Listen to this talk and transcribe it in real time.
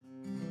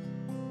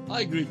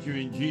I greet you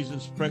in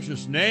Jesus'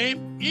 precious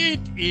name. It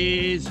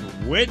is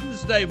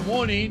Wednesday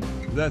morning,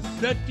 the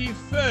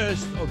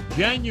 31st of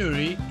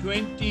January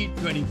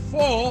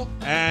 2024,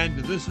 and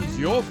this is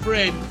your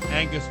friend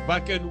Angus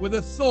Buchan with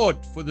a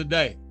thought for the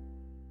day.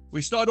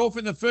 We start off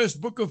in the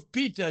first book of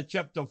Peter,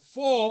 chapter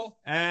 4,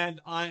 and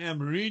I am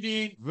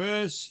reading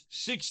verse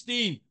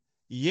 16.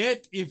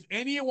 Yet if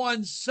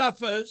anyone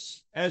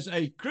suffers as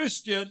a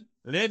Christian,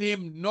 let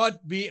him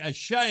not be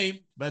ashamed,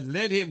 but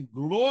let him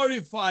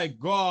glorify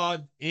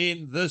God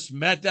in this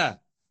matter.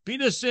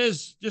 Peter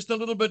says just a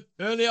little bit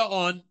earlier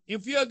on,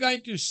 if you're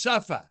going to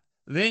suffer,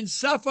 then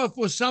suffer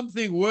for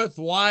something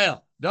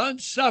worthwhile.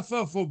 Don't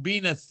suffer for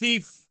being a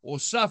thief or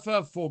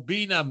suffer for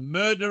being a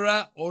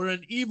murderer or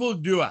an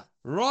evildoer.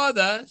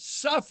 Rather,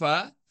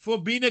 suffer for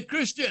being a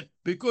Christian,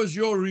 because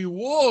your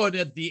reward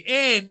at the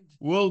end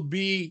will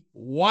be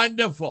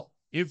wonderful.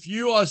 If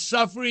you are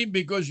suffering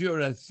because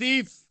you're a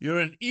thief, you're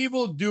an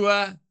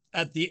evildoer,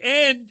 at the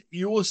end,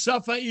 you will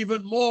suffer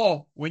even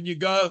more when you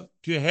go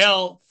to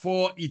hell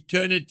for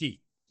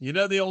eternity. You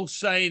know the old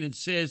saying, it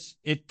says,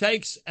 it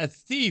takes a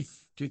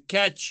thief to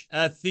catch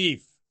a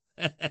thief.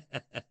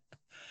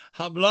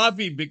 I'm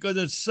laughing because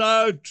it's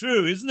so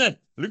true, isn't it?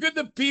 Look at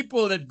the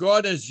people that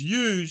God has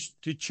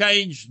used to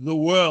change the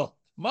world.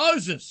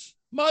 Moses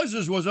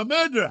was a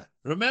murderer.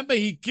 Remember,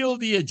 he killed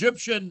the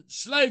Egyptian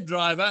slave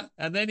driver,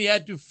 and then he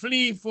had to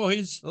flee for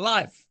his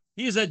life.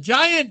 He's a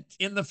giant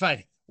in the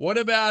faith. What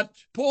about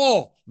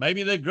Paul?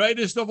 Maybe the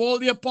greatest of all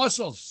the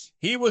apostles.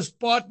 He was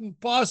part and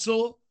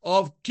parcel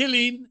of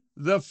killing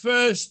the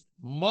first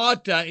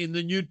martyr in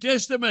the New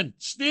Testament,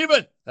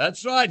 Stephen.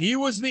 That's right. He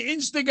was the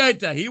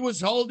instigator. He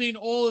was holding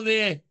all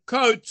their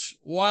coats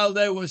while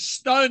they were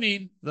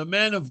stoning the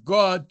man of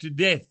God to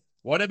death.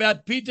 What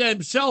about Peter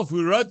himself,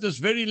 who wrote this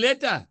very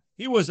letter?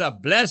 He was a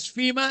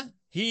blasphemer.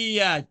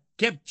 He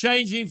kept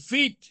changing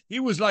feet. He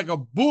was like a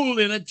bull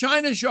in a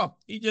china shop.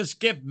 He just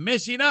kept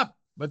messing up.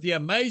 But the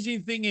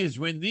amazing thing is,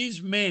 when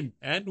these men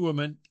and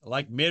women,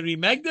 like Mary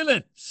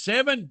Magdalene,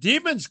 7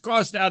 demons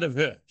cast out of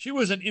her. She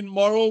was an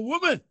immoral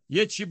woman,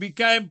 yet she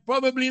became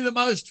probably the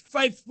most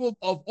faithful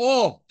of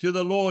all to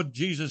the Lord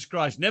Jesus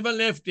Christ. Never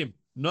left him,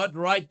 not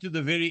right to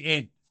the very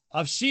end.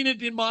 I've seen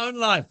it in my own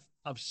life.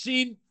 I've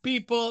seen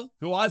people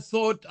who I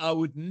thought I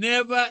would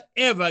never,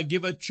 ever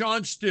give a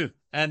chance to.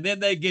 And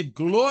then they get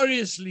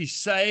gloriously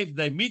saved.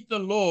 They meet the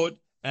Lord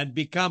and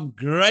become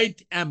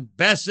great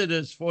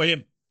ambassadors for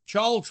him.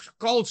 Charles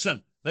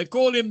Carlson, they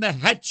call him the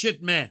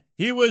Hatchet Man.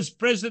 He was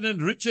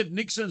President Richard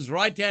Nixon's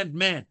right-hand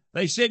man.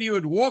 They said he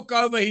would walk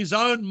over his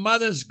own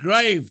mother's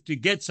grave to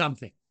get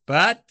something.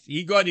 But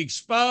he got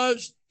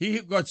exposed. He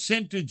got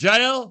sent to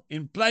jail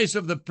in place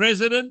of the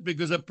president,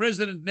 because the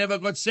president never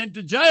got sent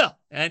to jail.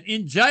 And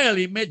in jail,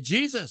 he met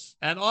Jesus.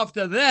 And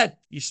after that,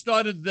 he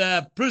started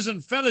the prison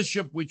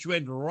fellowship, which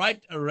went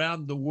right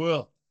around the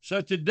world.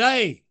 So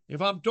today,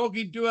 if I'm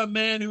talking to a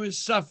man who is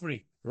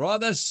suffering,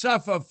 rather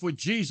suffer for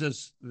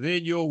Jesus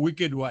than your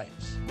wicked ways.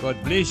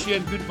 God bless you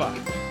and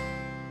goodbye.